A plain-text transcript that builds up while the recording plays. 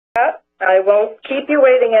I won't keep you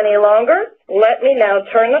waiting any longer. Let me now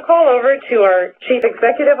turn the call over to our Chief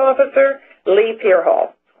Executive Officer, Lee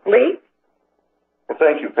Peerhall. Lee? Well,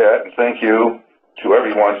 thank you, Pat, and thank you to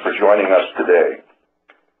everyone for joining us today.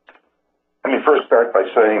 Let me first start by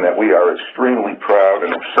saying that we are extremely proud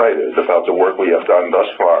and excited about the work we have done thus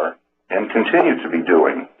far and continue to be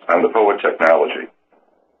doing on the POET technology.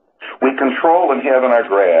 We control and have in our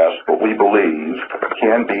grasp what we believe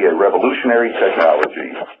can be a revolutionary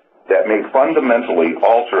technology that may fundamentally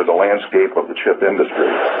alter the landscape of the chip industry.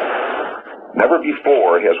 Never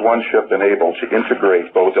before has one chip been able to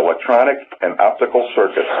integrate both electronic and optical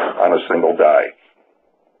circuits on a single die.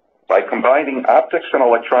 By combining optics and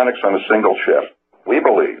electronics on a single chip, we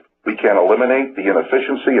believe we can eliminate the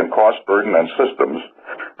inefficiency and cost burden on systems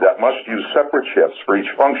that must use separate chips for each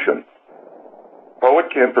function.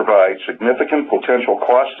 POET can provide significant potential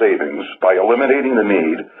cost savings by eliminating the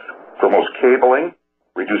need for most cabling,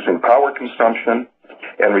 reducing power consumption,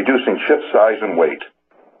 and reducing chip size and weight.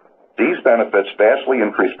 These benefits vastly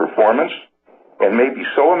increase performance and may be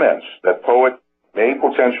so immense that POET may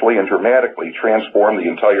potentially and dramatically transform the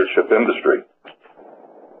entire chip industry.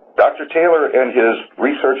 Dr. Taylor and his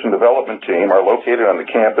research and development team are located on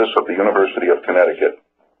the campus of the University of Connecticut.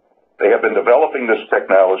 They have been developing this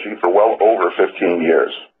technology for well over 15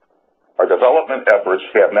 years. Our development efforts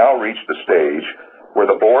have now reached the stage where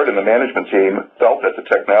the board and the management team felt that the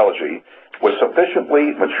technology was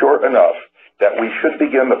sufficiently mature enough that we should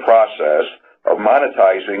begin the process of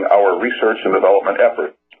monetizing our research and development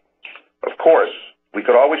effort. Of course, we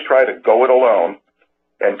could always try to go it alone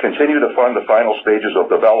and continue to fund the final stages of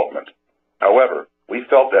development. However, we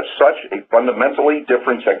felt that such a fundamentally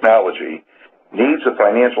different technology needs the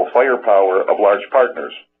financial firepower of large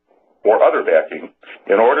partners or other backing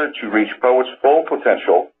in order to reach POET's full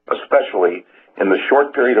potential, especially in the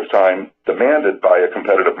short period of time demanded by a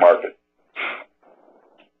competitive market.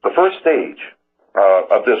 The first stage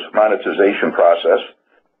of this monetization process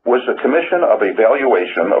was the commission of a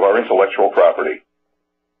valuation of our intellectual property.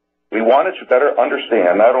 We wanted to better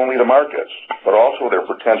understand not only the markets, but also their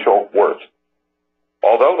potential worth.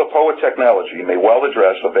 Although the POET technology may well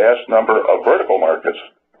address a vast number of vertical markets,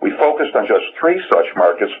 we focused on just 3 such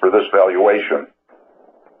markets for this valuation.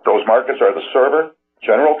 Those markets are the server,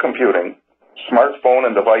 general computing, smartphone,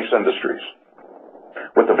 and device industries.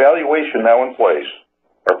 With the valuation now in place,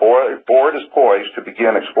 our board is poised to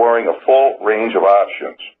begin exploring a full range of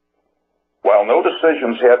options. While no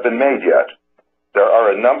decisions have been made yet, there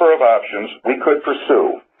are a number of options we could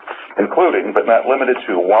pursue, including, but not limited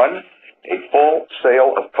to, 1, a full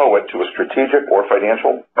sale of POET to a strategic or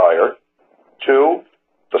financial buyer. 2,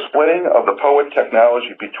 the splitting of the POET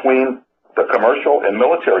technology between the commercial and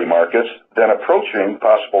military markets, then approaching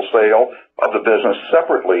possible sale of the business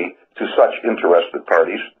separately to such interested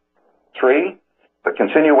parties. 3, the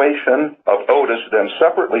continuation of ODIS, then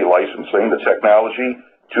separately licensing the technology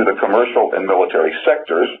to the commercial and military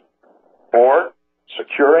sectors. 4,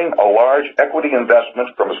 securing a large equity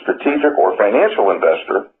investment from a strategic or financial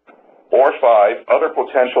investor. Or 5, other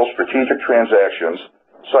potential strategic transactions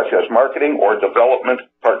such as marketing or development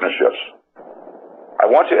partnerships. I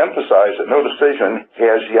want to emphasize that no decision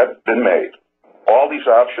has yet been made. All these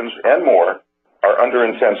options and more are under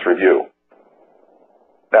intense review.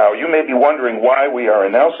 Now, you may be wondering why we are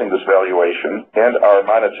announcing this valuation and our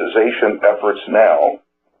monetization efforts now.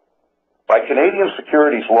 By Canadian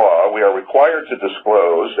securities law, we are required to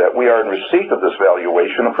disclose that we are in receipt of this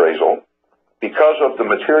valuation appraisal because of the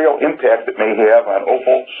material impact it may have on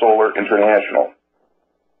Opel Solar International.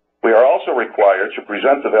 We are also required to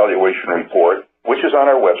present the valuation report, which is on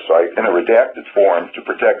our website, in a redacted form to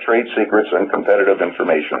protect trade secrets and competitive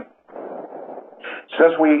information.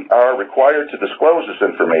 Since we are required to disclose this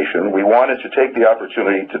information, we wanted to take the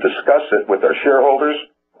opportunity to discuss it with our shareholders,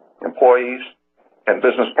 employees, and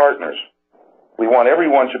business partners. We want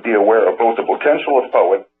everyone to be aware of both the potential of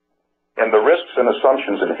POET and the risks and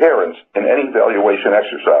assumptions inherent in any valuation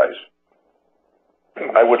exercise.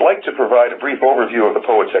 I would like to provide a brief overview of the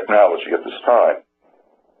POET technology at this time.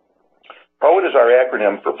 POET is our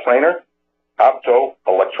acronym for Planar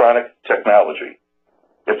Optoelectronic Technology.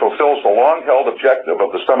 It fulfills the long-held objective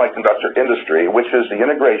of the semiconductor industry, which is the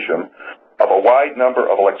integration of a wide number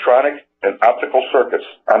of electronic and optical circuits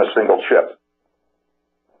on a single chip.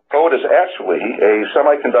 POET is actually a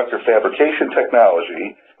semiconductor fabrication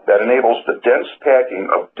technology that enables the dense packing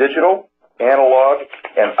of digital, analog,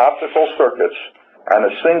 and optical circuits on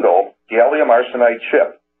a single gallium arsenide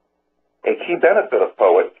chip. A key benefit of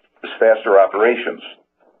POET is faster operations,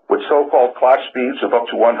 with so-called clock speeds of up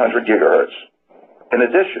to 100 gigahertz. In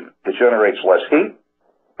addition, it generates less heat,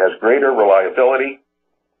 has greater reliability,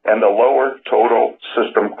 and a lower total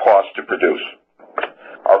system cost to produce.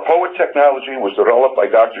 Our POET technology was developed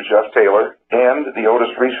by Dr. Jeff Taylor and the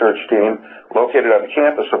ODIS research team located on the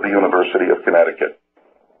campus of the University of Connecticut.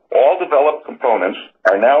 All developed components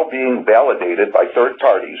are now being validated by third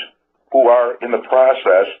parties who are in the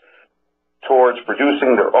process towards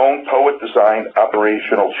producing their own POET-designed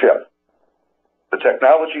operational chip. The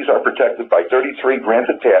technologies are protected by 33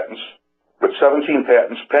 granted patents, with 17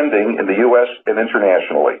 patents pending in the U.S. and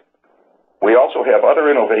internationally. We also have other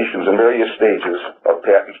innovations in various stages of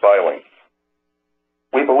patent filing.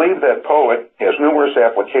 We believe that POET has numerous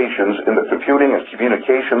applications in the computing and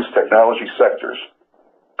communications technology sectors.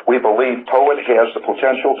 We believe POET has the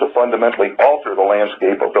potential to fundamentally alter the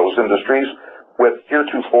landscape of those industries with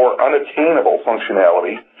heretofore unattainable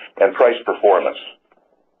functionality and price performance.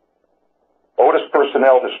 ODIS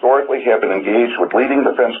personnel historically have been engaged with leading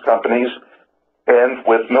defense companies and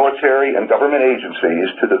with military and government agencies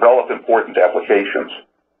to develop important applications.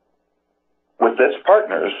 With its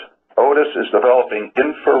partners, ODIS is developing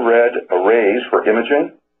infrared arrays for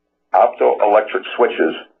imaging, optoelectric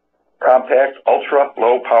switches, compact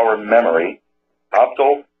ultra-low power memory,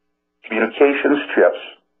 optical communications chips,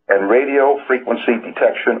 and radio frequency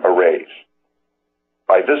detection arrays.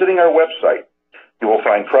 By visiting our website, you will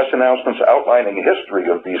find press announcements outlining the history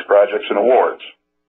of these projects and awards.